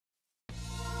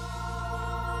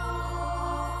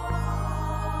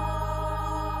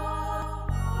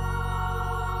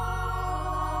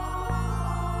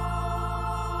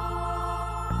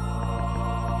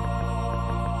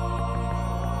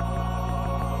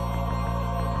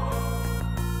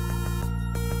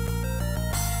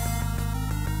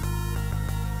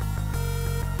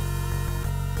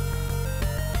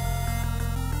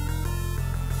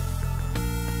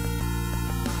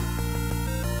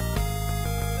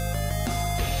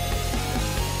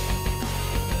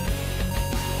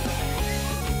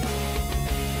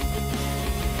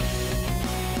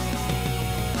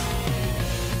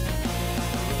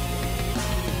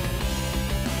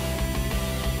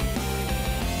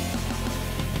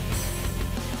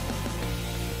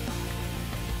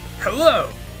Hello,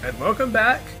 and welcome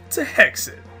back to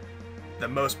Hexxit, the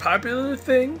most popular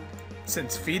thing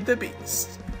since Feed the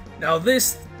Beast. Now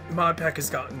this modpack has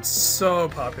gotten so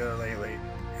popular lately.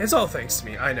 It's all thanks to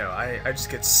me, I know. I just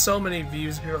get so many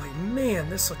views, people are like, man,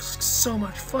 this looks so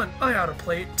much fun, I ought to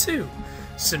play it too.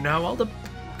 So now all the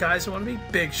guys who want to be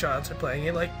big shots are playing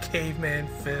it, like Caveman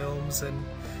Films and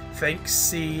Thanks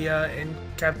Sia and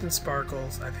Captain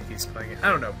Sparkles. I think he's playing it. I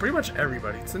don't know, pretty much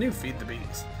everybody. It's the new Feed the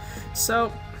Beast.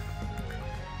 So,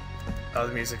 oh,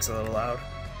 the music's a little loud.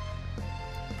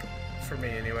 For me,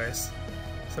 anyways.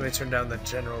 So let me turn down the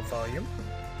general volume.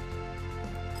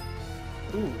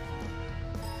 Ooh.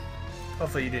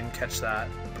 Hopefully you didn't catch that.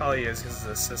 Probably is because it's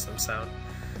a system sound.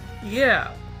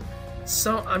 Yeah.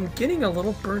 So I'm getting a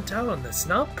little burnt out on this.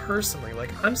 Not personally.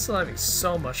 Like, I'm still having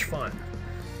so much fun.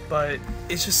 But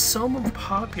it's just so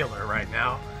popular right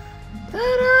now that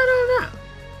I don't know.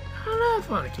 I don't know if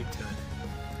I want to keep doing it.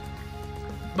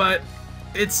 But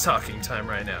it's talking time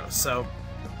right now, so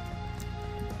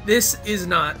this is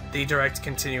not the direct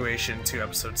continuation to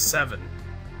episode 7.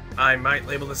 I might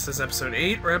label this as episode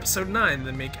 8 or episode 9,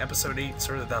 then make episode 8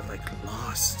 sort of that, like,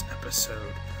 lost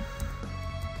episode.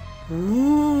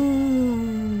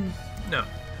 Ooh. No.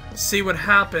 See, what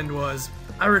happened was,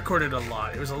 I recorded a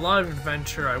lot. It was a lot of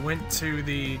adventure. I went to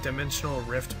the Dimensional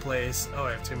Rift place. Oh,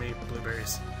 I have too many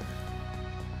blueberries.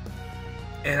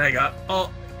 And I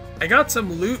got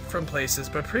some loot from places,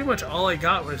 but pretty much all I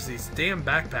got was these damn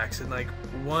backpacks and like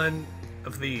one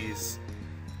of these.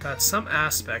 Got some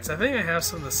aspects. I think I have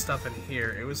some of the stuff in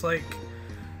here. It was like,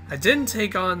 I didn't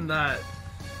take on that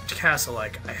castle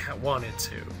like I wanted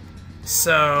to.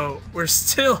 So we're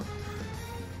still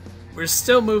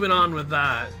moving on with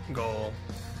that goal.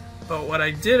 But what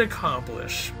I did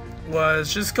accomplish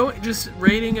was just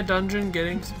raiding a dungeon,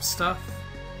 getting some stuff.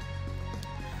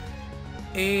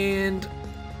 And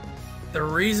the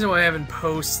reason why I haven't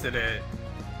posted it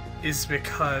is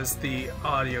because the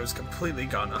audio is completely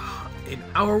gone. An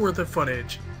hour worth of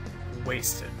footage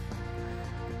wasted.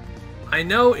 I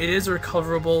know it is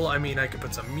recoverable. I mean, I could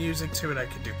put some music to it. I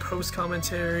could do post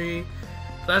commentary.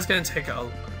 But that's going to take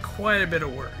quite a bit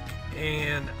of work.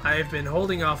 And I've been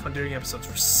holding off on doing episodes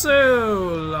for so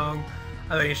long.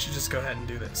 I think I should just go ahead and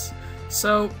do this.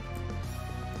 So,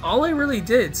 all I really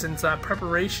did since that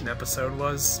preparation episode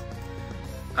was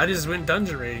I just went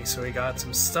dungeon raiding. So we got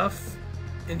some stuff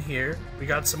in here. We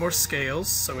got some more scales,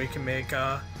 so we can make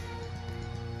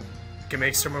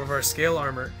some of our scale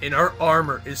armor. And our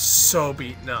armor is so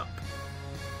beaten up.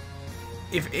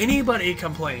 If anybody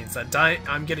complains that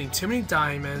I'm getting too many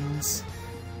diamonds,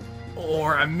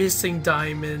 or I'm missing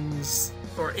diamonds,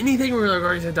 or anything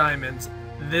regarding to diamonds,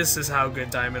 this is how good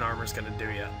diamond armor is going to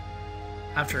do you.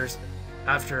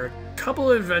 After a couple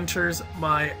of adventures,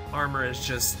 my armor is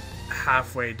just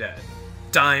halfway dead.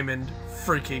 Diamond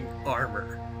freaking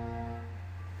armor.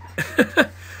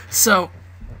 So,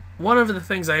 one of the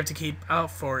things I have to keep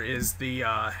out for is the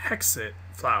Hexxit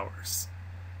flowers.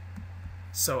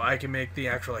 So I can make the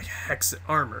actual like Hexxit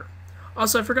armor.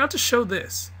 Also, I forgot to show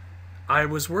this. I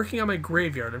was working on my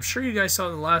graveyard. I'm sure you guys saw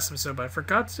it in the last episode, but I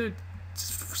forgot to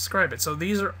describe it. So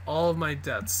these are all of my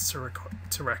deaths to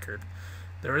record.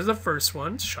 There is the first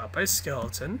one, shot by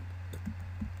skeleton.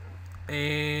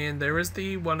 And there was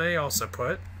the one I also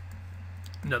put.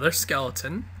 Another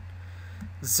skeleton.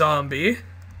 Zombie.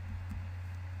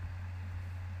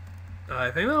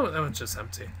 I think that one's just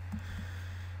empty.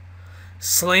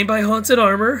 Slain by haunted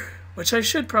armor, which I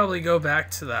should probably go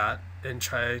back to that and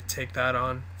try to take that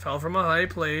on. Fell from a high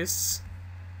place.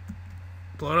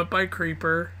 Blown up by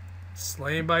creeper.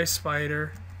 Slain by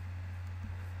spider.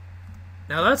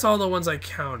 Now that's all the ones I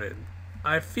counted.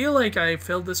 I feel like I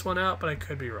filled this one out, but I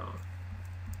could be wrong.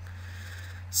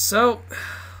 So,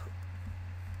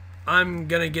 I'm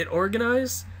gonna get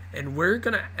organized, and we're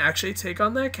gonna actually take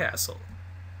on that castle.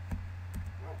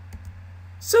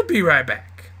 So be right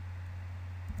back.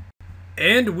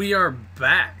 And we are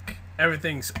back.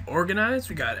 Everything's organized.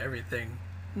 We got everything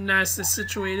nicely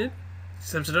situated.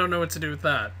 Except I don't know what to do with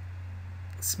that.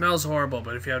 It smells horrible,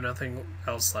 but if you have nothing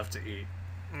else left to eat,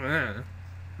 well,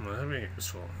 that'd be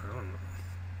useful. I don't know.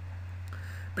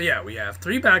 But yeah, we have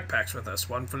 3 backpacks with us.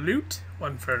 One for loot,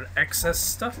 one for excess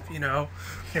stuff. You know,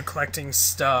 you're collecting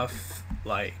stuff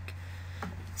like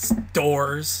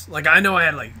doors. Like, I know I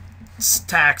had like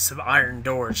stacks of iron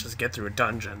doors just to get through a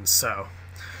dungeon, so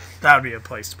that would be a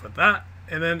place to put that.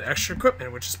 And then extra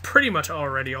equipment, which is pretty much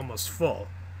already almost full.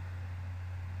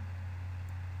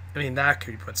 I mean, that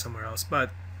could be put somewhere else, but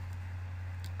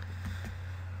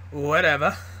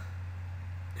whatever.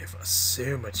 If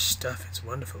so much stuff, it's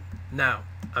wonderful. Now,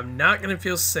 I'm not going to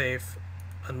feel safe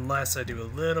unless I do a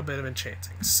little bit of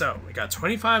enchanting. So we got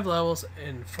 25 levels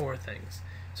and 4 things.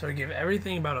 So we give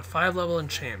everything about a 5 level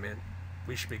enchantment.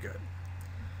 We should be good.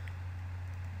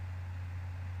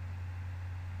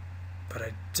 But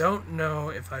I don't know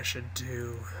if I should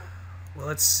do... Well,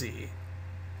 let's see.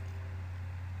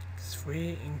 If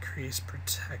we increase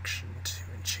protection to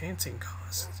enchanting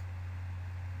cost.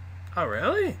 Oh,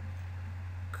 really?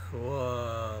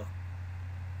 Cool.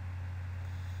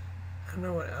 I don't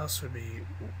know what else would be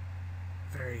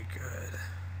very good.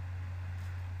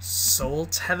 Soul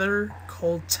Tether,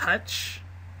 Cold Touch.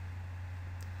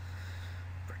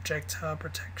 Projectile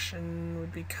protection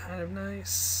would be kind of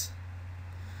nice.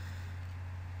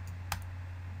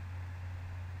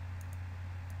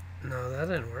 No, that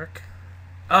didn't work.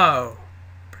 Oh,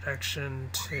 protection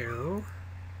 2.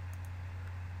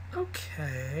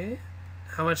 Okay.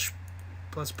 How much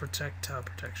plus projectile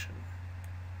protection?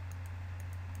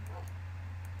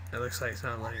 It looks like it's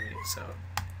not letting me, so.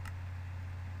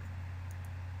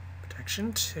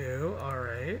 Protection 2,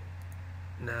 alright.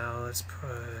 Now let's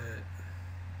put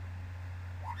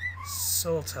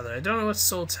Soul Tether. I don't know what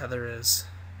Soul Tether is.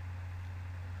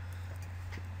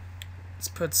 Let's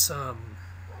put some...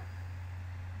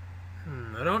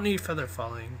 I don't need Feather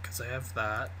Falling because I have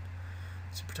that.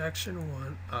 So protection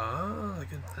 1. Oh,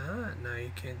 look at that. Now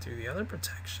you can't do the other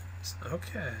protections.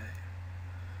 Okay.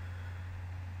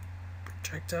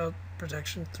 Projectile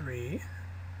protection 3.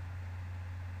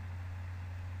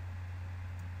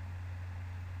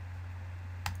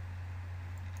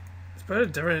 Let's put a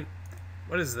different...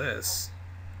 What is this?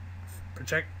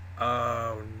 Project...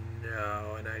 Oh,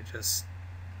 no. And I just...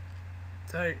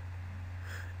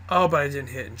 Oh, but I didn't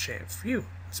hit enchant. Phew.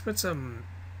 Let's put some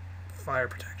fire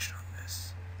protection on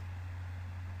this.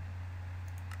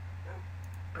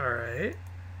 Alright.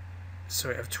 So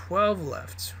we have 12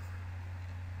 left.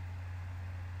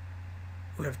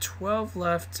 We have 12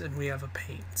 left and we have a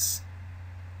paints.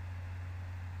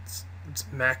 Let's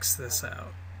max this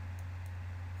out.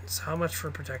 So how much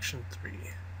for protection 3?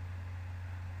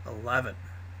 11.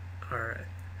 Alright.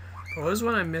 What was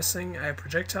one I'm missing? I have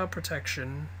projectile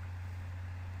protection.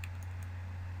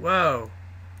 Whoa.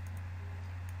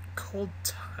 Cold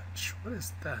Touch. What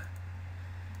is that?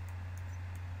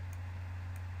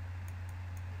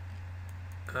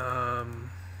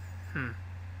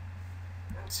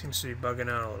 Seems to be bugging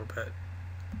out a little bit.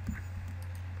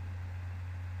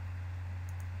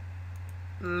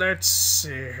 Let's see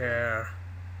here.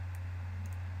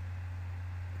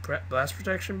 Blast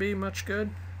protection be much good?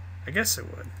 I guess it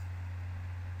would.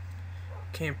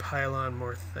 Can't pile on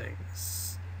more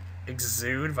things.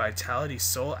 Exude, Vitality,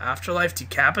 Soul, Afterlife,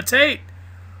 Decapitate?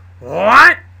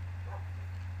 What?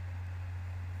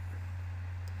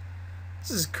 This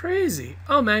is crazy.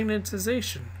 Oh,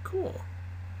 magnetization. Cool.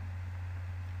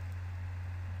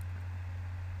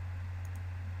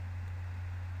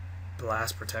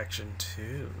 Blast protection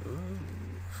too. Ooh.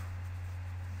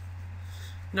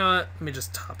 You know what? Let me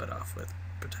just top it off with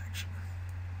protection.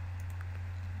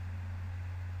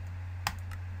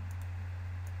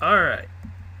 Alright.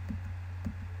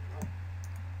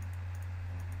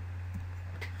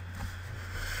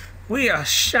 We are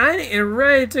shiny and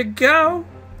ready to go.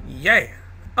 Yeah.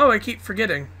 Oh, I keep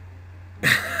forgetting.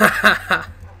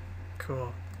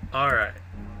 Cool. Alright.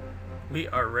 We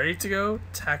are ready to go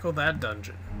tackle that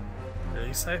dungeon. At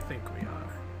least I think we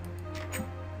are.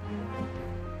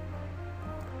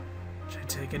 Should I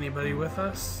take anybody with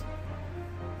us?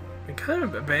 I'm kind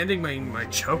of abandoning my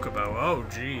chocobo. Oh,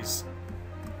 jeez.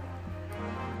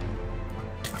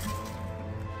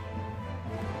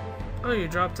 Oh, you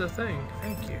dropped a thing.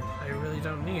 Thank you. I really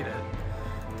don't need it.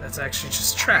 That's actually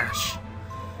just trash.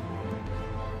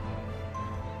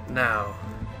 Now.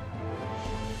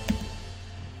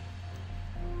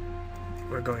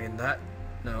 We're going in that...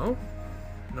 No.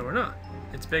 No, we're not.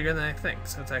 It's bigger than I think,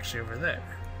 so it's actually over there.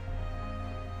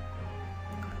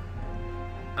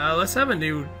 Let's have a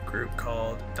new group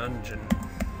called Dungeon.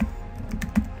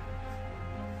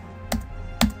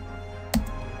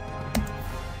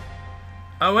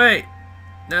 Oh, wait!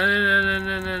 No.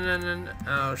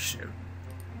 Oh, shoot.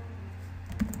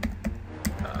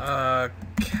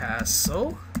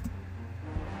 Castle.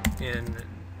 In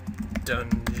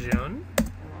dungeon.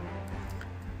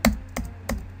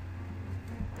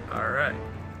 Alright.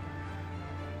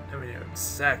 Now we know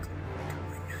exactly where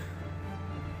we're going.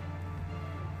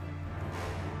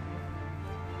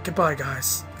 Goodbye,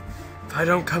 guys. If I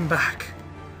don't come back,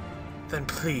 then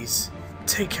please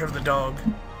take care of the dog.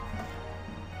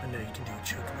 I know you can do a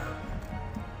chocobo.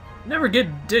 Never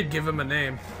did give him a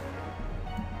name.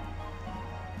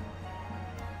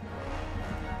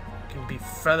 You can be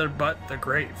Featherbutt the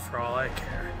Great for all I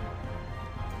care.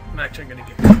 I'm actually gonna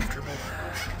get comfortable.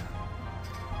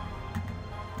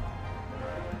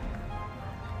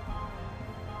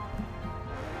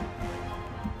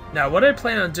 Now, what I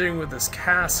plan on doing with this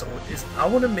castle is I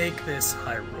want to make this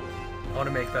Hyrule. I want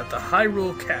to make that the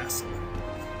Hyrule Castle.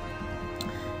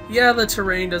 Yeah, the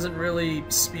terrain doesn't really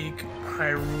speak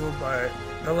Hyrule, but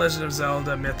the Legend of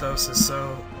Zelda mythos is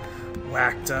so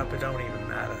whacked up, it don't even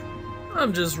matter.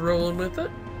 I'm just rolling with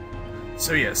it.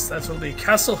 So yes, that's what the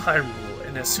Castle Hyrule,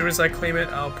 and as soon as I claim it,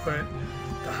 I'll put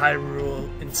the Hyrule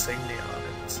insignia on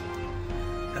it.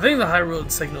 I think the Hyrule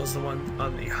insignia is the one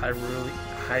on the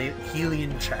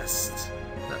Hylian chest.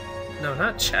 No,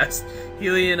 not chest.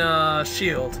 Hylian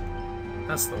shield.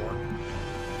 That's the one.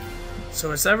 So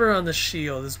whatever on the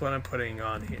shield is what I'm putting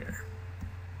on here.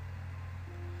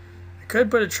 I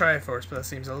could put a Triforce, but that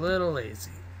seems a little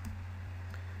lazy.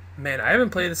 Man, I haven't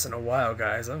played this in a while,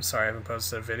 guys. I'm sorry I haven't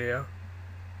posted a video.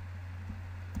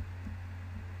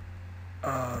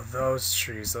 Oh, those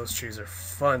trees. Those trees are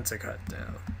fun to cut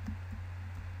down.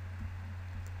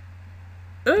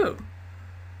 Ooh!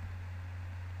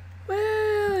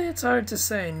 Well, it's hard to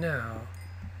say no.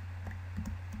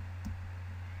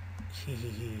 Hee hee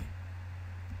hee.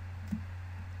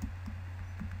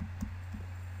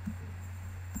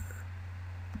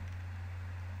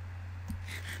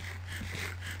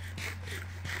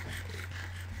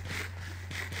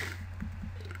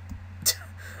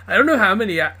 I don't know how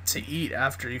many to eat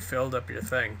after you filled up your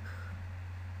thing.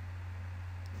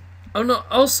 Oh no,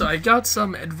 also, I got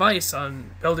some advice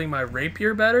on building my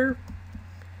rapier better.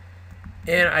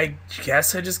 And I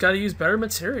guess I just gotta use better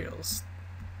materials.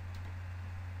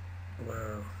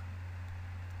 Whoa.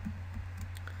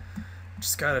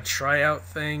 Just gotta try out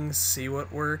things, see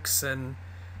what works, and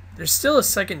there's still a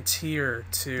second tier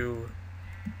to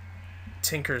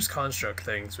Tinker's Construct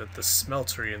things with the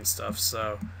smeltery and stuff,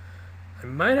 so I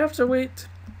might have to wait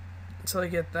until I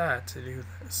get that to do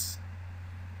this.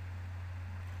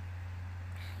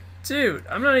 Dude,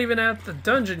 I'm not even at the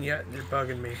dungeon yet and you're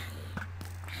bugging me.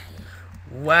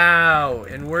 Wow,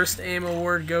 and worst aim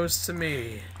award goes to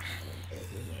me.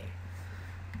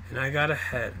 And I got a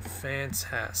head.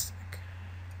 Fantastic.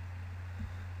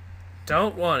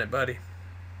 Don't want it, buddy.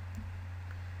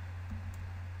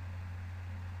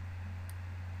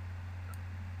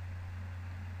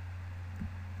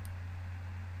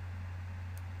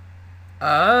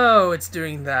 Oh, it's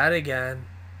doing that again.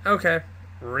 Okay.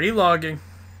 Relogging.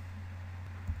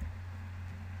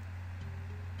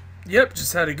 Yep,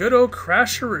 just had a good old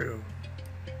crasharoo.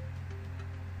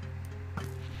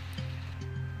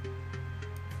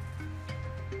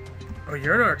 Oh,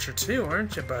 you're an archer too,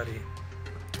 aren't you, buddy?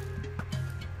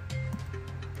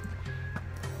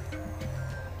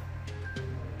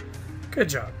 Good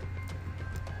job.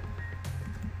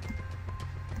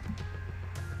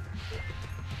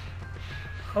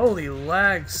 Holy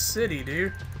lag city,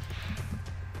 dude.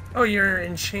 Oh, you're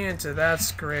enchanted.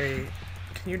 That's great.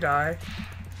 Can you die?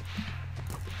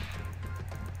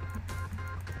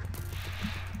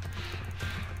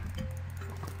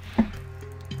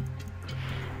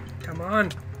 Come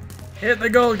on. Hit the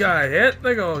gold guy. Hit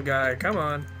the gold guy. Come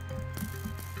on.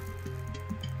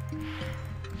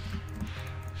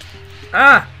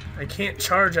 Ah! I can't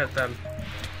charge at them.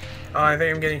 Oh, I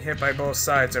think I'm getting hit by both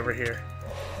sides over here.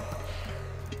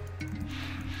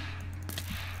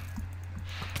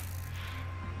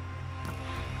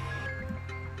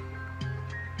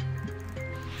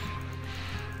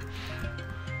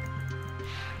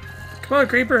 Come on,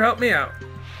 Creeper, help me out.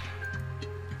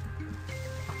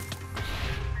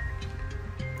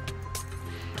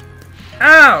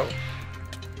 Ow!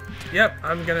 Yep,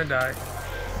 I'm gonna die.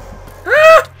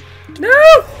 Ah!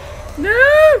 No!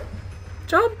 No!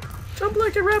 Jump! Jump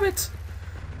like a rabbit!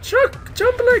 Jump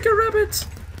like a rabbit!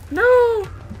 No!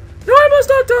 No, I must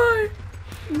not die!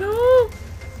 No!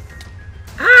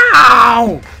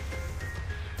 Ow!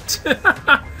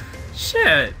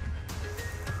 Shit!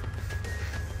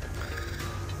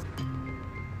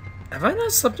 Have I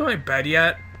not slept in my bed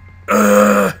yet?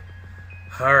 Ugh!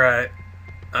 Alright.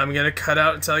 I'm gonna cut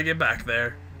out until I get back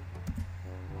there.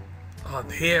 On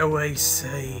here we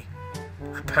see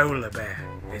a polar bear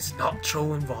in its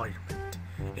natural environment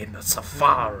in the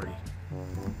safari.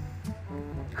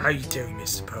 How you doing,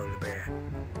 Mr. Polar Bear?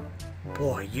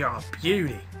 Boy, you're a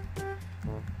beauty.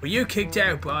 Were you kicked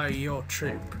out by your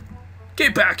troop?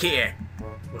 Get back here!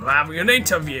 We're having an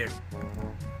interview!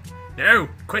 No,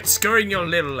 quit scurrying your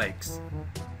little legs.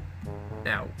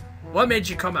 Now, what made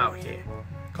you come out here?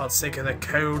 Got sick of the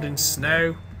cold and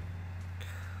snow?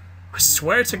 I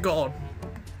swear to God,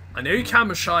 I know you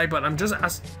camera shy, but I'm just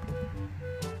asking.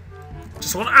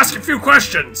 Just want to ask a few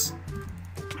questions.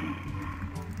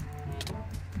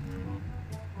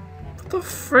 What the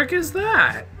frick is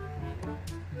that?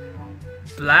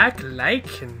 Black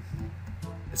lichen.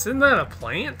 Isn't that a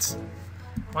plant?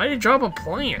 Why did you drop a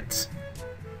plant?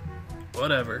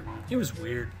 Whatever. He was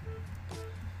weird.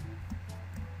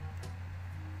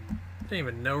 Didn't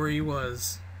even know where he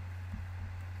was.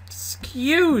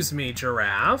 Excuse me,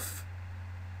 giraffe.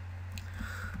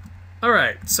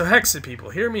 Alright, so Hexxit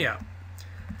people, hear me out.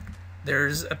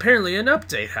 There's apparently an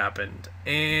update happened,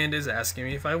 and is asking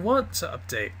me if I want to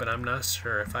update, but I'm not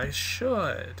sure if I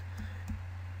should.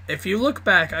 If you look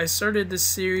back, I started this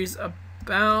series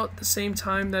about the same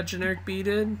time that Generic B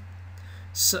did.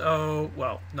 So,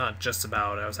 well, not just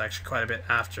about, I was actually quite a bit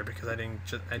after because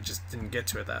I just didn't get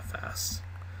to it that fast.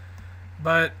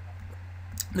 But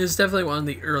this is definitely one of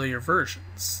the earlier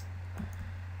versions.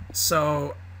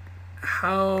 So,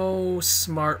 how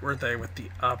smart were they with the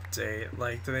update?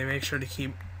 Like, do they make sure to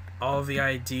keep all of the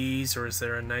IDs, or is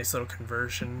there a nice little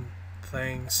conversion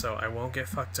thing so I won't get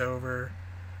fucked over?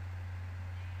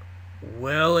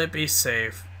 Will it be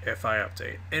safe if I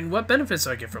update? And what benefits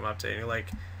do I get from updating?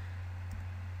 Like,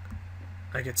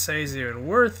 I could say, is it even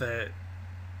worth it?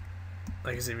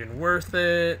 Like, is it even worth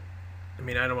it? I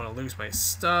mean, I don't want to lose my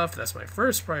stuff. That's my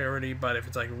first priority. But if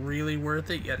it's, like, really worth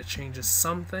it, yet it changes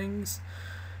some things,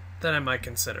 then I might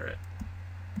consider it.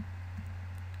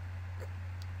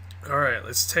 Alright,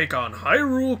 let's take on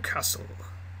Hyrule Castle.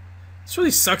 This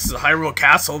really sucks as a Hyrule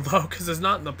Castle, though, because it's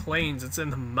not in the plains. It's in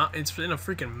the it's in a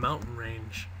freaking mountain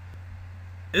range.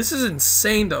 This is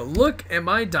insane, though. Look at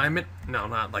my diamond... No,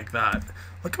 not like that.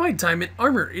 Look at my diamond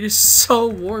armor. It is so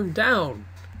worn down.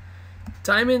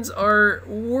 Diamonds are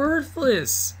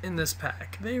worthless in this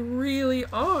pack. They really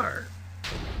are.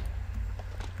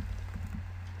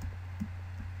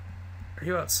 Are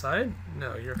you outside?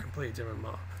 No, you're a completely different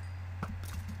mob.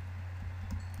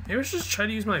 Maybe I should just try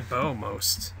to use my bow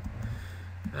most.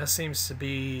 That seems to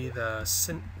be the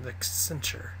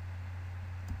cincher.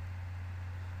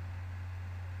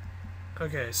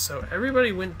 Okay, so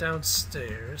everybody went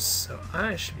downstairs, so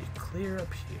I should be clear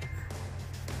up here.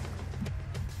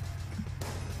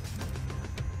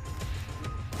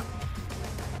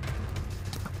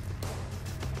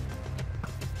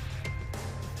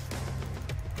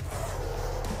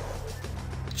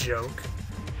 Joke.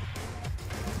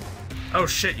 Oh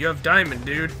shit, you have diamond,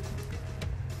 dude.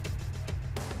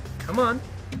 Come on.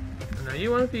 I know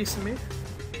you want a piece of me.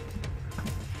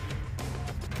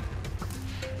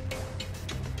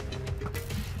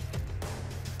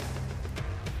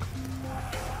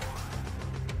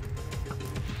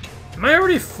 Am I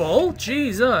already full?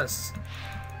 Jesus.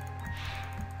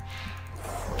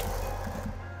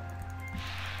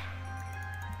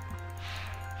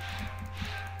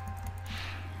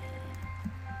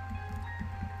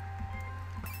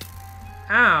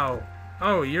 Ow.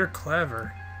 Oh, you're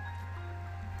clever.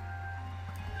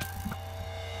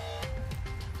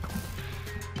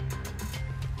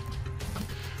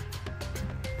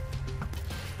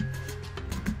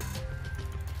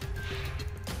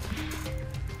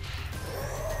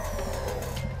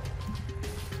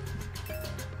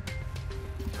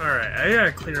 Alright, I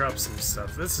gotta clear up some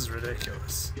stuff. This is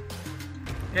ridiculous.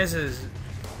 This is...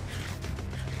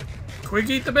 Quick,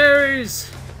 eat the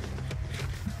berries!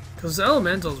 Because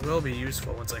elementals will be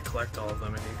useful once I collect all of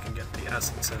them and you can get the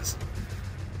essences.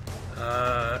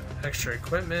 Extra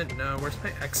equipment? No, where's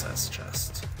my excess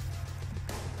chest?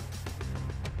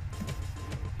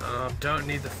 Don't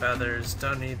need the feathers,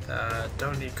 don't need that,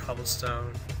 don't need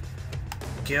cobblestone.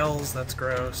 Gills, that's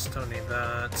gross, don't need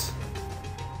that.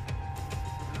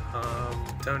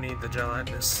 Don't need the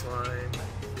gelatinous slime.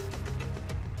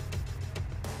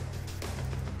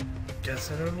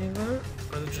 Guess I don't need that?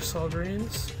 Are they just all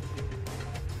greens?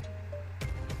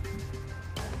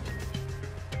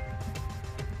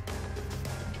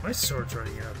 My sword's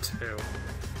running out too.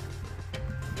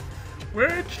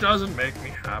 Which doesn't make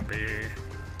me happy.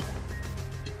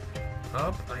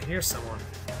 Oh, I hear someone.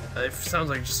 It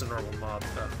sounds like just a normal mob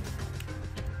though.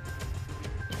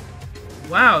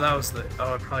 Wow, that was the...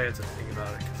 Oh, I probably had to think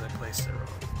about it because I placed it wrong.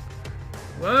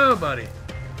 Whoa, buddy.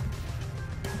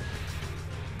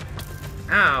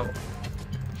 Ow.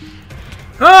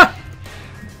 Ah!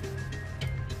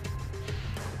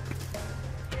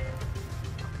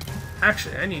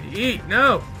 Actually, I need to eat.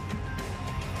 No!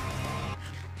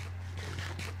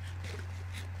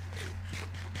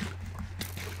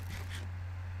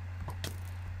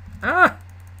 Ah!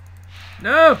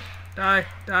 No! Die,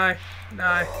 die,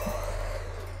 die.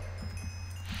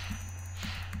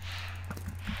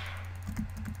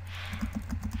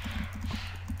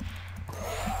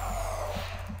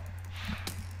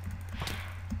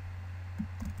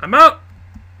 I'm out!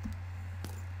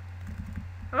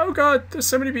 Oh god, there's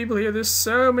so many people here. There's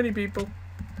so many people.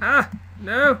 Ah!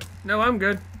 No! No, I'm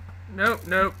good. Nope,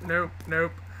 nope, nope,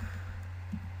 nope.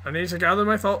 I need to gather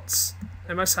my thoughts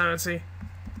and my sanity.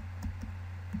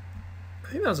 I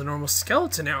think that was a normal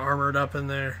skeleton armored up in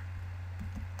there.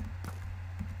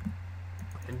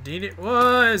 Indeed it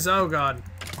was! Oh god.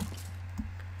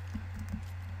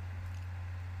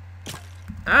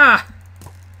 Ah!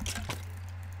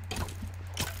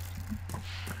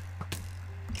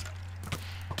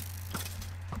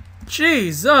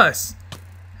 Jesus!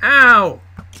 Ow!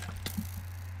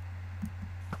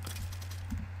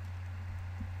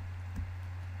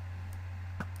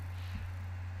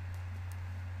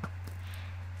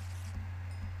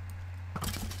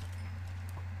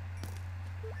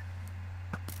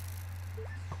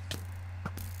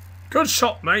 Good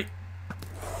shot, mate.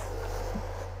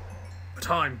 But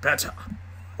I'm better.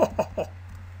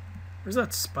 Where's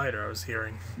that spider I was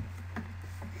hearing?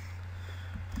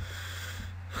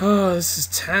 Oh, this is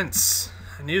tense.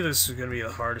 I knew this was going to be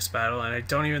the hardest battle, and I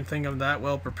don't even think I'm that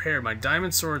well prepared. My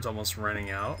diamond sword's almost running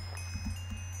out.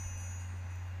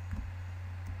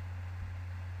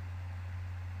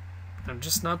 I'm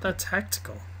just not that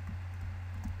tactical.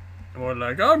 More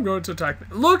like, I'm going to attack.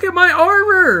 Look at my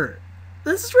armor!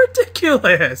 This is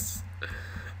ridiculous!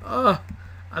 I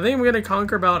think I'm going to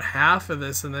conquer about half of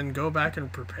this and then go back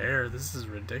and prepare. This is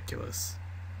ridiculous.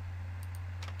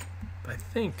 I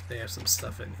think they have some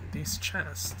stuff in these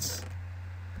chests.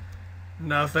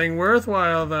 Nothing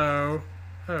worthwhile, though.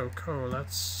 Oh, cool.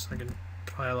 That's... I can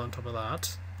pile on top of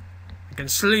that. I can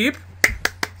sleep.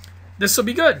 This will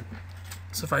be good.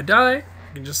 So if I die,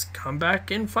 I can just come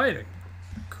back in fighting.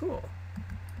 Cool.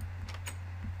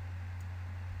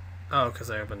 Oh,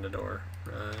 because I opened the door.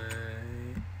 Right.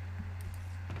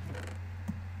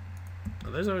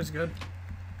 Oh, there's always good.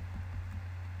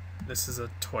 This is a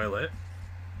toilet.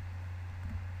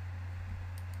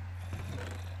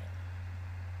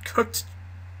 Cooked.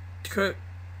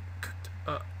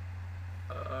 Oh.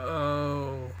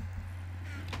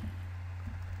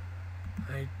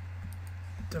 I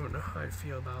don't know how I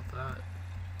feel about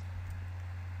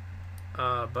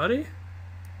that. Buddy?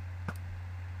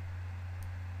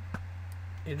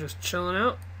 You just chilling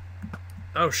out?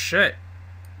 Oh, shit.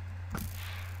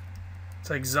 It's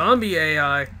like zombie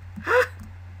AI. Huh?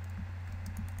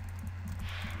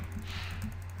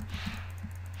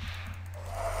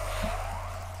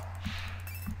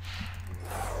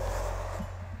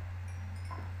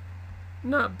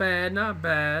 Not bad, not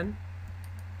bad.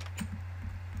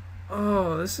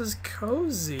 Oh, this is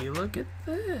cozy. Look at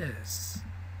this.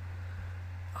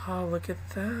 Oh, look at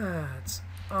that.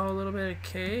 Oh, a little bit of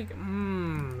cake.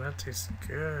 Mmm, that tastes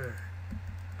good.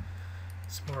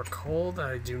 It's more coal that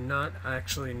I do not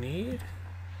actually need.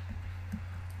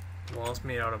 Walls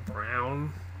made out of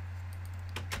brown.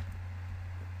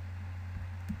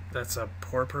 That's a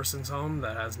poor person's home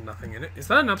that has nothing in it. Is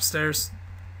that an upstairs?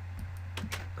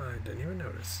 I didn't even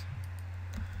notice.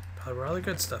 Probably where all the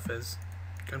good stuff is.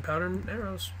 Gunpowder and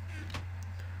arrows.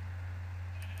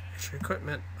 Extra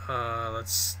equipment.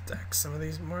 Let's stack some of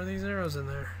these, more of these arrows in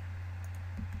there.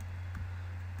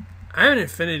 I have an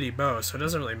infinity bow, so it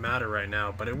doesn't really matter right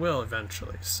now, but it will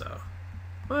eventually, so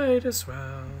might as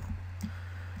well.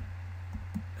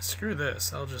 Screw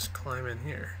this, I'll just climb in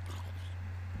here.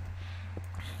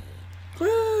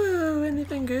 Woo!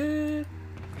 Anything good?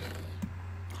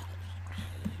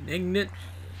 Ignite.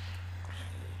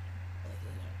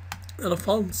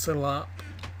 Elephant-salop.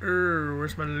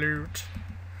 Where's my loot?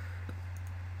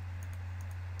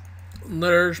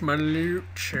 There's my loot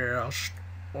chest.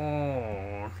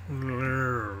 Oh,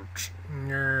 loot.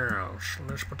 Yes.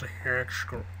 Let's put the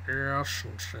Hexxit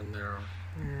essence in there.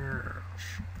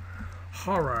 Yes.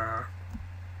 Horror.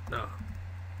 No.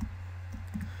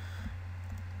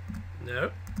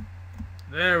 Nope.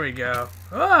 There we go.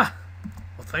 Ah!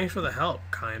 Well, thanks for the help.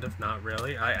 Kind of. Not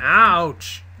really.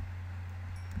 Ouch!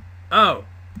 Oh.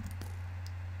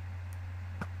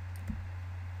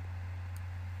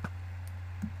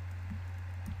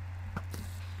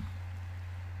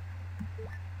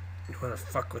 You wanna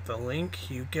fuck with the link?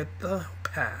 You get the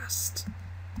past.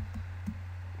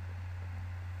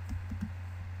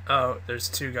 Oh, there's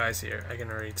two guys here. I can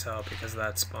already tell because of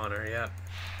that spawner. Yep.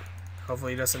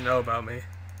 Hopefully he doesn't know about me.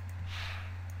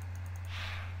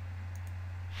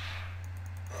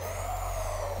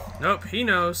 Nope, he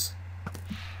knows.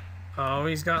 Oh,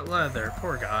 he's got leather.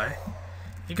 Poor guy.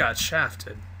 He got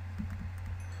shafted.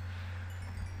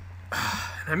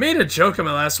 I made a joke in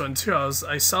my last one too.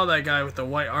 I saw that guy with the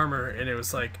white armor, and it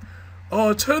was like,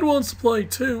 "Oh, Ted wants to play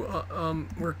too.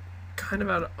 We're kind of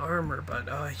out of armor, but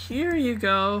here you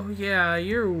go. Yeah,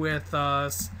 you're with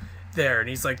us. There, and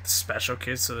he's like the special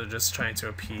kid, so they're just trying to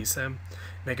appease him,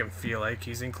 make him feel like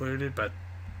he's included, but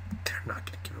they're not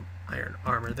going to give him iron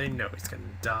armor. They know he's going to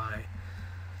die.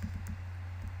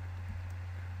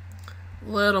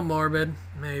 Little morbid,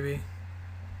 maybe.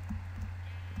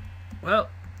 Well,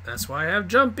 that's why I have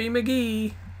Jumpy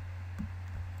McGee.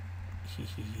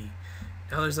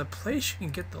 Now there's a place you can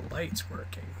get the lights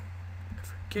working. I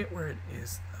forget where it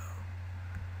is, though.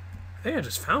 I think I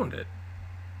just found it.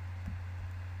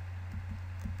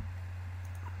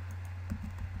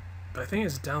 But I think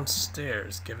it's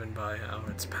downstairs, given by how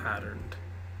it's patterned.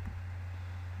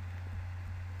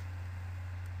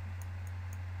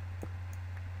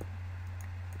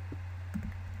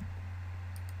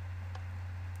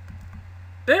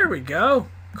 There we go.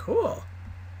 Cool.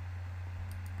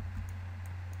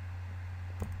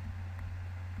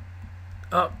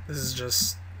 Oh, this is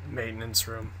just maintenance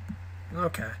room.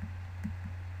 Okay.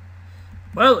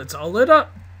 Well, it's all lit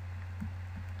up.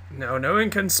 No one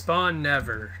can spawn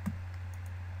never.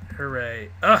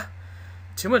 Hooray.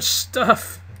 Too much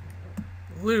stuff.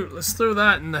 Loot, let's throw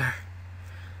that in there.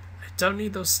 I don't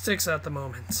need those sticks at the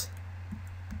moment.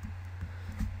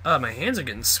 My hands are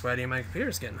getting sweaty and my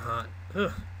computer's getting hot.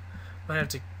 Ugh. Might have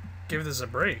to give this a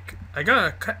break. I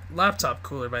got a laptop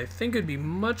cooler, but I think it'd be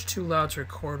much too loud to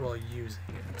record while using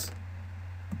it.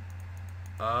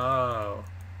 Oh.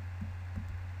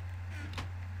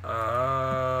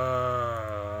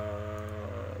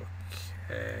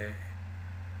 Okay.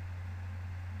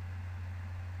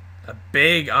 A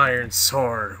big iron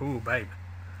sword. Ooh, babe.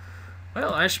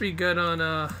 Well, I should be good on,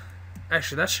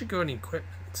 actually, that should go in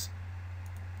equipment.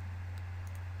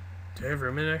 Do I have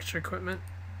room in extra equipment?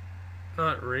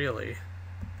 Not really.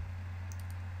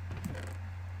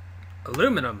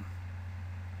 Aluminum.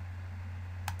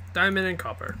 Diamond and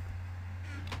copper.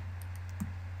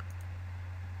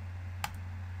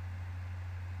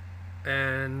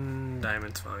 And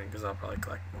diamond's fine, because I'll probably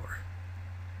collect more.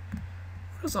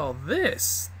 What is all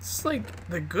this? This is like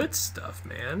the good stuff,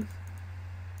 man.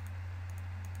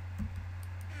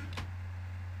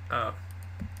 Oh.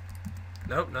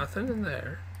 Nope, nothing in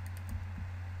there.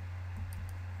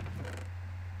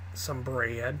 Some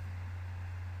bread.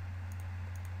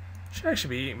 Should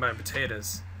actually be eating my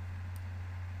potatoes.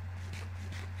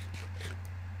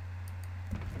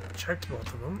 Checked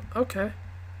both of them. Okay.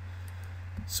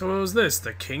 So what was this?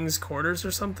 The king's quarters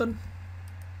or something?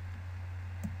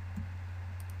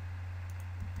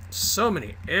 So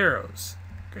many arrows.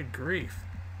 Good grief.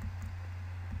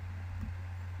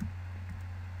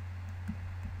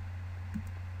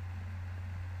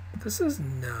 This is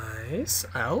nice.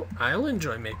 I'll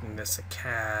enjoy making this a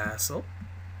castle.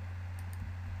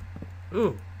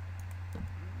 Ooh.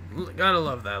 Gotta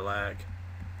love that lag.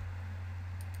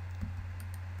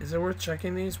 Is it worth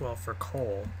checking these? Well, for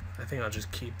coal. I think I'll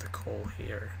just keep the coal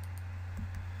here.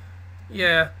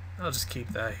 Yeah, I'll just keep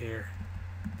that here.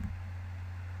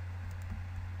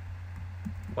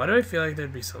 Why do I feel like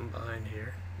there'd be something behind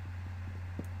here?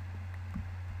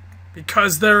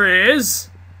 Because there is?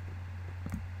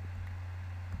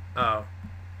 Oh.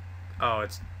 Oh,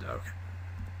 it's... okay.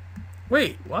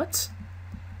 Wait, what?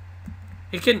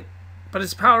 It can... but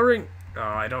it's powering... oh,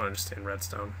 I don't understand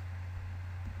redstone.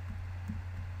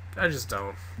 I just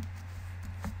don't.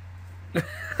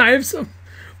 I have some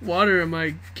water in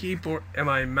my keyboard... and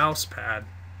my mouse pad.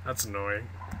 That's annoying.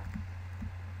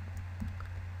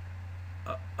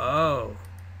 Oh.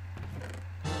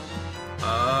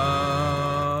 Oh,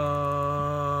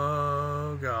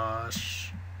 gosh.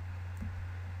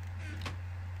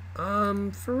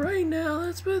 For right now,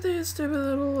 let's put these stupid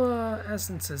little,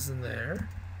 essences in there.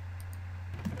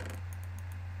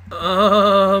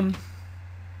 Wow.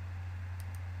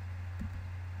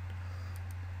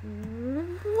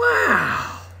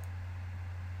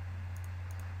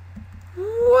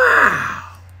 Wow.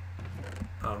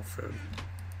 Oh, food.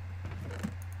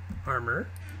 Armor.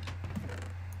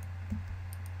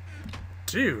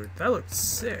 Dude, that looks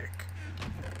sick.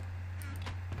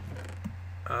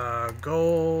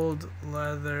 Gold,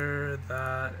 leather,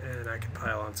 that, and I can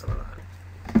pile on some of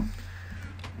that.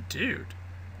 Dude.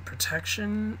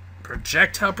 Protection,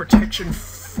 projectile protection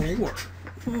 4.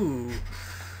 Ooh.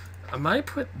 I might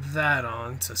put that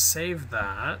on to save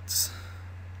that.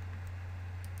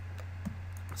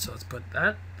 So let's put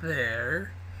that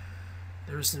there.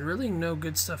 There's really no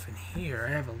good stuff in here.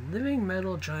 I have a living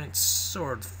metal giant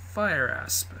sword, fire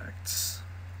aspects.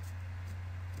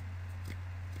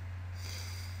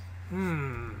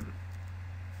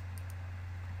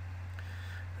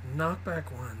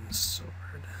 Knockback 1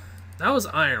 sword. That was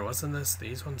iron, wasn't this?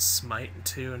 These ones smite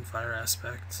 2 and fire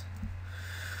aspect.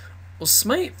 Well,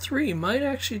 smite 3 might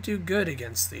actually do good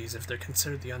against these if they're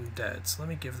considered the undead. So let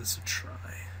me give this a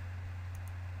try.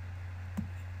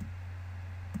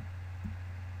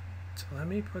 So let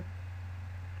me put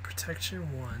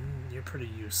protection 1. You're pretty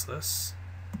useless.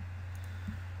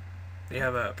 We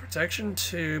have a protection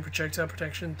 2, projectile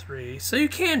protection 3. So you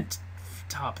can't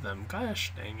top them.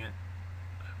 Gosh dang it.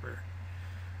 Whatever.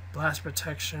 Blast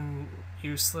protection,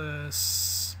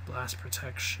 useless. Blast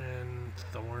protection,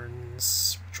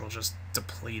 thorns, which will just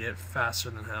deplete it faster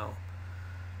than hell.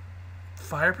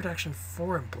 Fire protection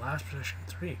 4 and blast protection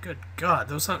 3. Good God,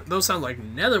 those sound like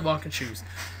nether walking shoes.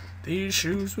 These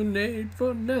shoes were made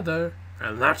for nether,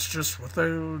 and that's just what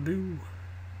they'll do.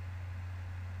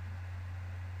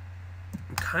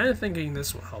 I'm kind of thinking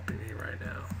this will help me right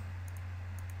now.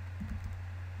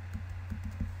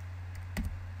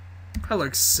 I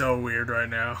look so weird right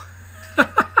now.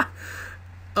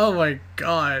 Oh my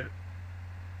God.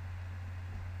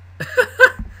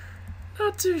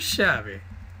 Not too shabby.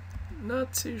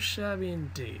 Not too shabby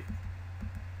indeed.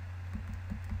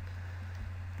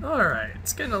 Alright,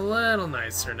 it's getting a little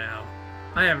nicer now.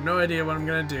 I have no idea what I'm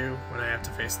gonna do when I have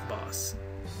to face the boss.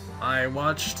 I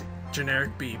watched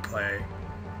Generic B play,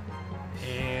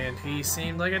 and he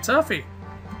seemed like a toughie.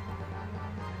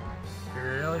 He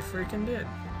really freaking did.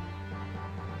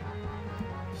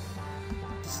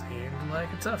 Seemed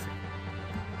like a toughie.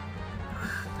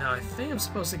 Now I think I'm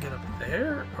supposed to get up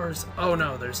there, or is... Oh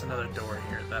no, there's another door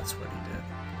here. That's what he did.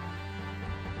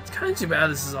 It's kind of too bad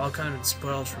this is all kind of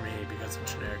spoiled for me because of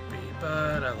Generic B,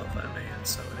 but I love that man,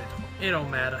 so it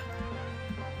don't matter.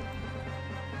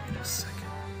 Wait a second.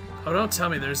 Oh, don't tell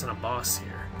me there isn't a boss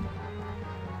here.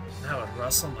 That would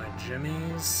rustle my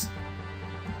jimmies.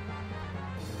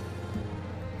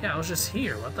 Yeah, I was just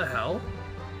here. What the hell?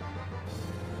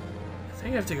 I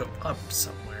think I have to go up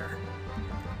somewhere.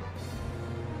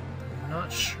 I'm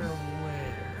not sure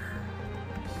where.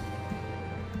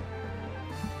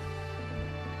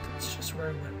 That's just where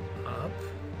I went up.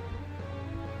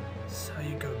 That's how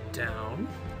you go down.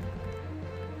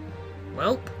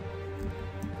 Welp.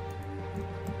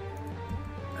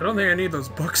 I don't think I need those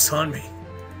books on me.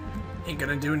 Ain't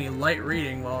gonna do any light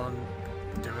reading while I'm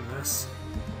doing this.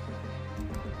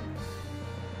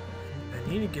 I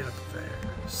need to get up there,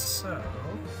 so...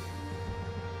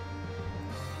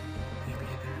 Maybe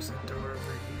there's a door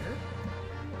over here?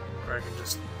 Or I can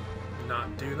just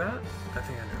not do that? I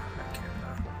think I know how I can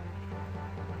though.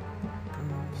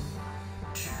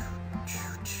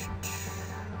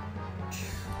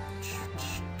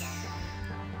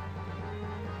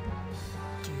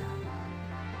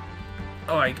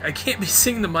 Oh, I can't be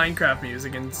singing the Minecraft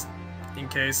music in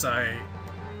case I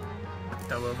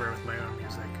dub over it with my own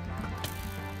music.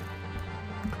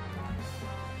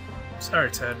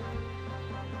 Sorry, Ted.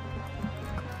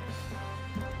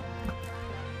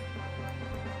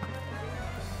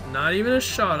 Not even a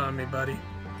shot on me, buddy.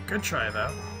 Good try,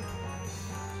 though.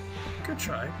 Good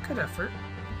try. Good effort.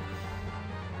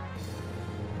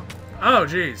 Oh,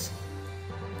 jeez.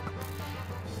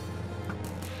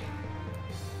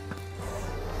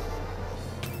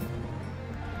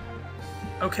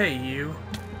 Okay, you.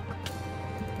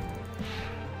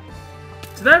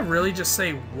 Did that really just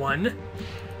say 1?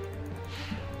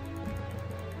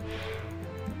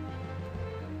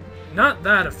 Not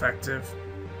that effective.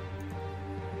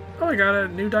 Oh, I got a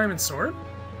new diamond sword?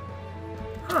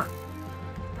 Huh.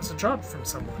 That's a drop from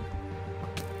someone.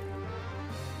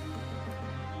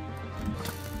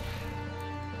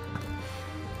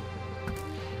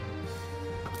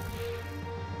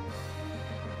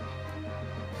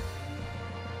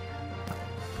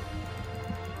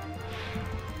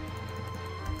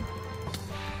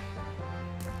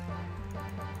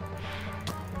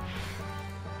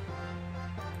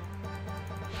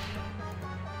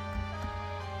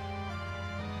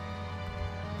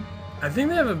 I think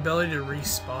they have an ability to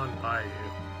respawn by you.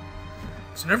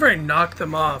 So whenever I knock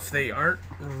them off, they aren't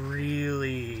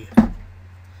really...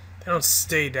 They don't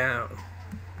stay down.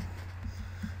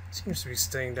 Seems to be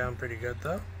staying down pretty good,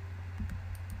 though.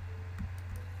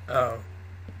 Oh.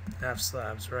 Half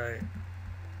slabs, right.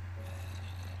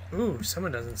 Ooh,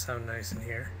 someone doesn't sound nice in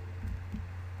here.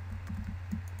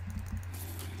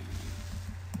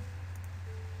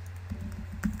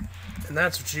 And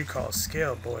that's what you call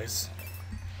skill, boys.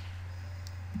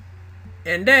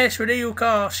 And that's what you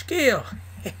call skill.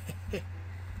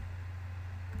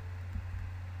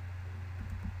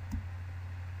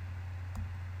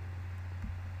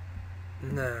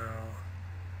 No.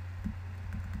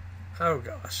 Oh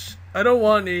gosh. I don't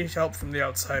want any help from the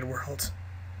outside world.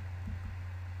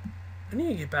 I need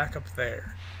to get back up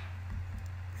there.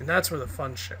 And that's where the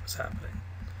fun shit was happening.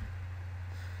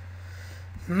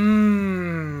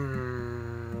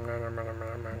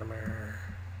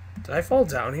 Did I fall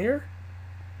down here?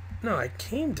 No, I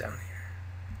came down here.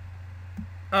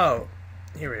 Oh,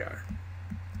 here we are.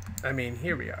 I mean,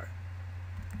 here we are.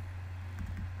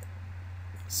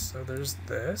 So there's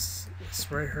this. This is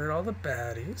where I heard all the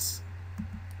baddies.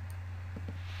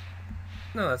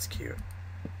 No, that's cute.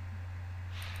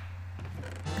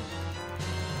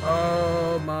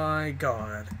 Oh my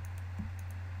god.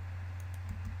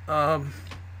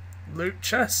 Loot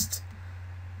chest.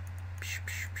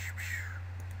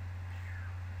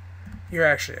 You're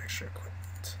actually extra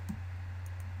equipment.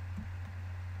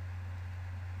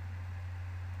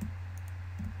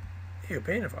 Ew,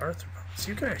 Bane of Arthropods.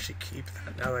 You can actually keep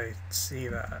that now that I see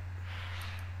that.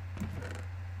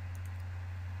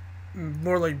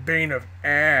 More like Bane of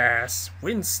Ass.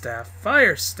 Wind Staff.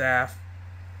 Fire Staff.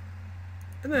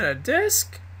 And then a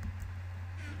disc?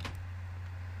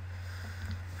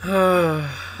 I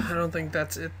don't think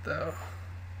that's it though.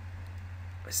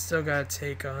 I still gotta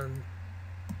take on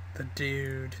the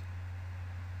dude.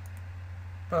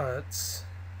 But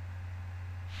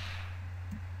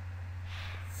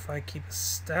if I keep a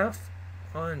staff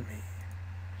on me,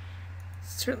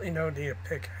 certainly no need a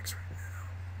pickaxe right now.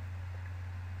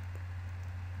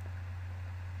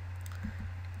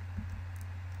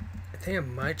 I think I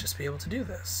might just be able to do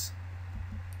this.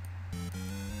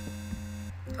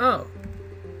 Oh.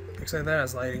 Looks like that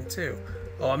has lighting too.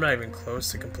 Oh, I'm not even close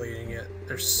to completing it.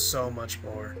 There's so much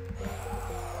more.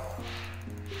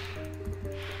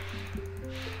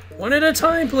 One at a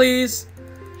time, please.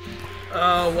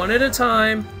 One at a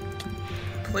time.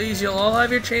 Please, you'll all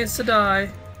have your chance to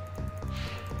die.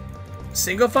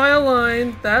 Single file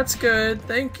line. That's good.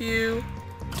 Thank you.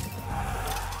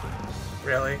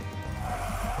 Really?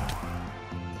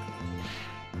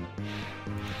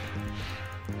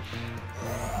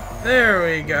 There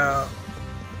we go.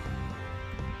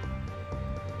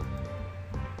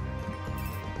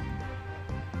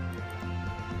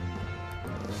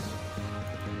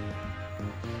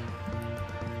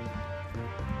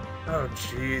 Oh,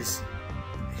 jeez.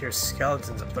 I hear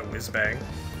skeletons up the whiz-bang.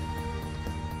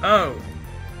 Oh!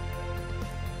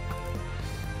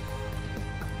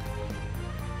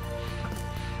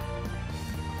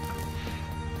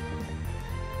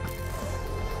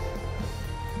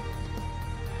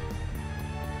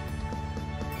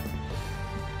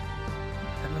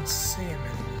 I don't see him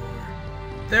anymore.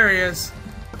 There he is!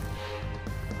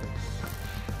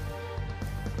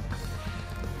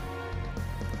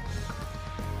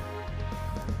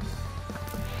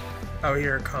 Oh,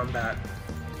 here, combat.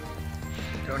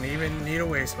 Don't even need to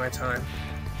waste my time.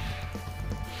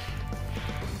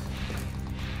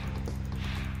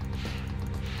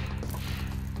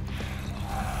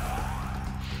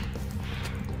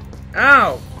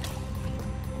 Ow!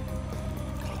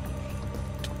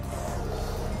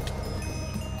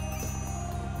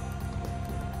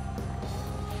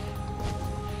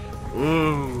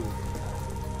 Ooh.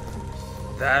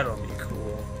 That'll be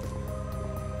cool.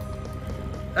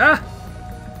 Ah!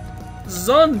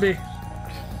 Zombie!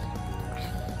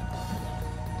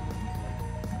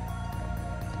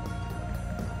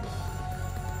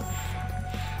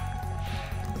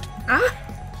 Ah!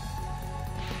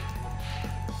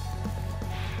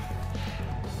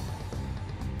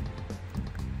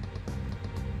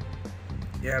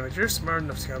 Yeah, but you're smart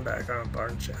enough to come back on,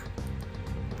 aren't you?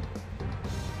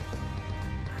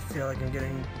 I feel like I'm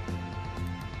getting...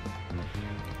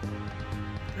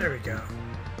 There we go.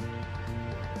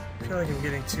 I feel like I'm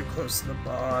getting too close to the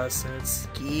boss and it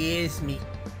scares me.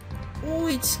 Oh,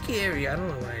 it's scary. I don't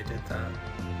know why I did that.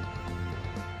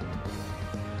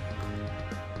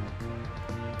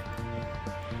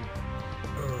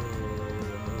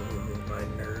 Oh, my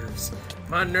nerves.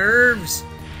 My nerves!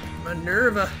 My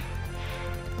nerva!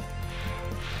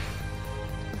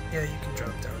 Yeah, you can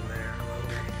drop down there. I'm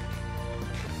hungry.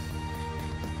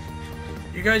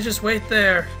 You guys just wait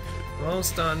there. I'm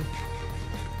almost done.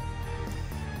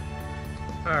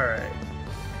 Alright.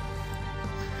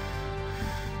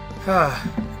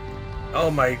 Oh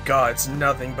my god, it's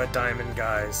nothing but diamond,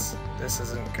 guys. This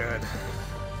isn't good.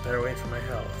 Better wait for my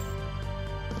health.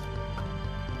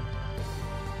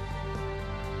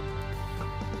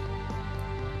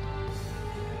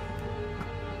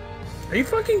 Are you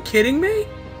fucking kidding me?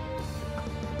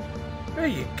 There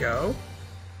you go.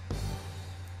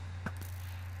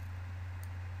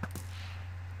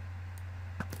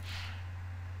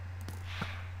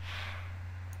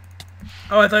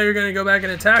 Oh, I thought you were gonna go back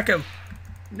and attack him.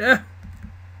 No.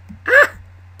 Ah!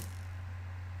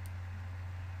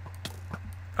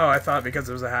 Oh, I thought because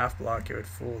it was a half block it would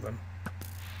fool them.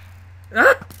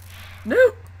 Ah! No!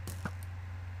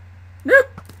 No!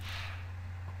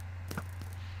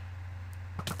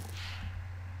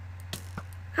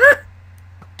 Huh?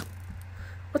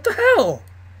 What the hell?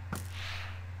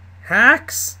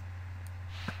 Hacks?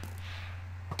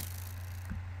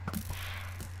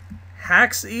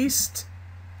 Hacks East?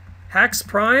 Hacks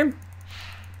Prime?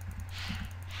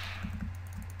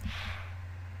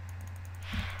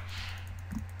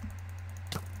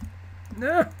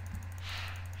 No.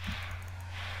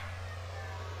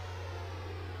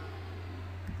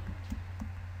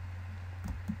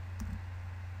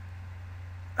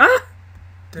 Ah!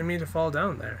 Didn't mean to fall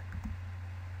down there.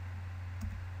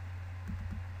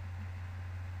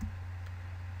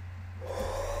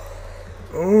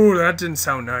 Oh, that didn't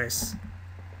sound nice.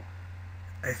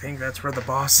 I think that's where the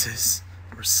boss is.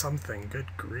 Or something.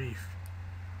 Good grief.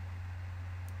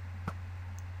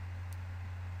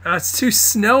 Oh, it's too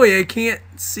snowy. I can't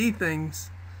see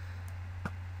things.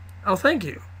 Oh, thank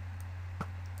you.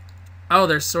 Oh,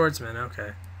 they're swordsmen.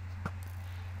 Okay.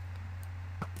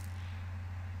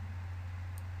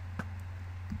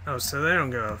 Oh, so they don't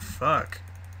give a fuck.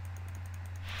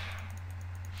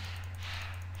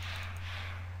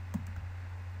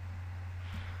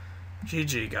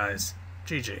 GG, guys.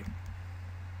 GG.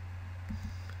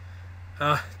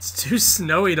 It's too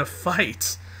snowy to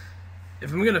fight.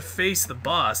 If I'm gonna face the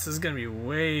boss, this is gonna be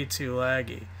way too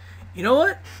laggy. You know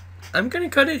what? I'm gonna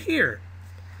cut it here.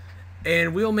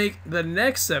 And we'll make the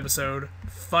next episode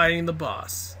fighting the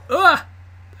boss. Ah!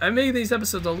 I made these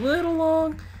episodes a little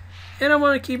long, and I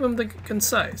want to keep them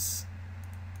concise.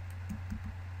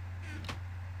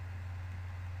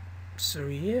 So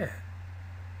yeah.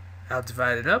 I'll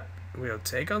divide it up. We'll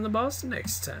take on the boss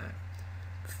next time.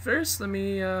 First, let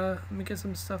me get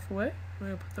some stuff away.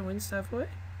 We'll put the wind staff away.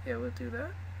 Yeah, we'll do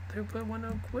that. Then we'll put one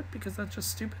oak wood because that's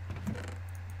just stupid.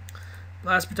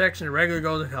 Blast protection and regular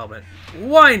golden helmet.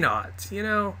 Why not? You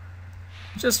know,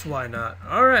 just why not?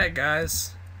 Alright,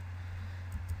 guys.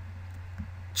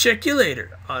 Check you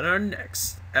later on our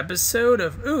next episode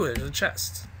of... Ooh, there's a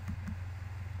chest.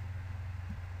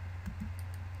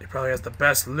 It probably has the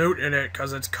best loot in it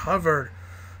because it's covered.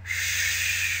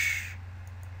 Shh.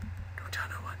 Don't tell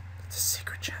no one. It's a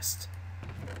secret chest.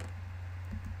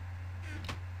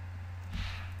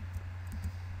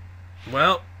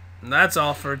 Well, that's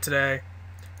all for today.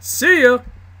 See ya!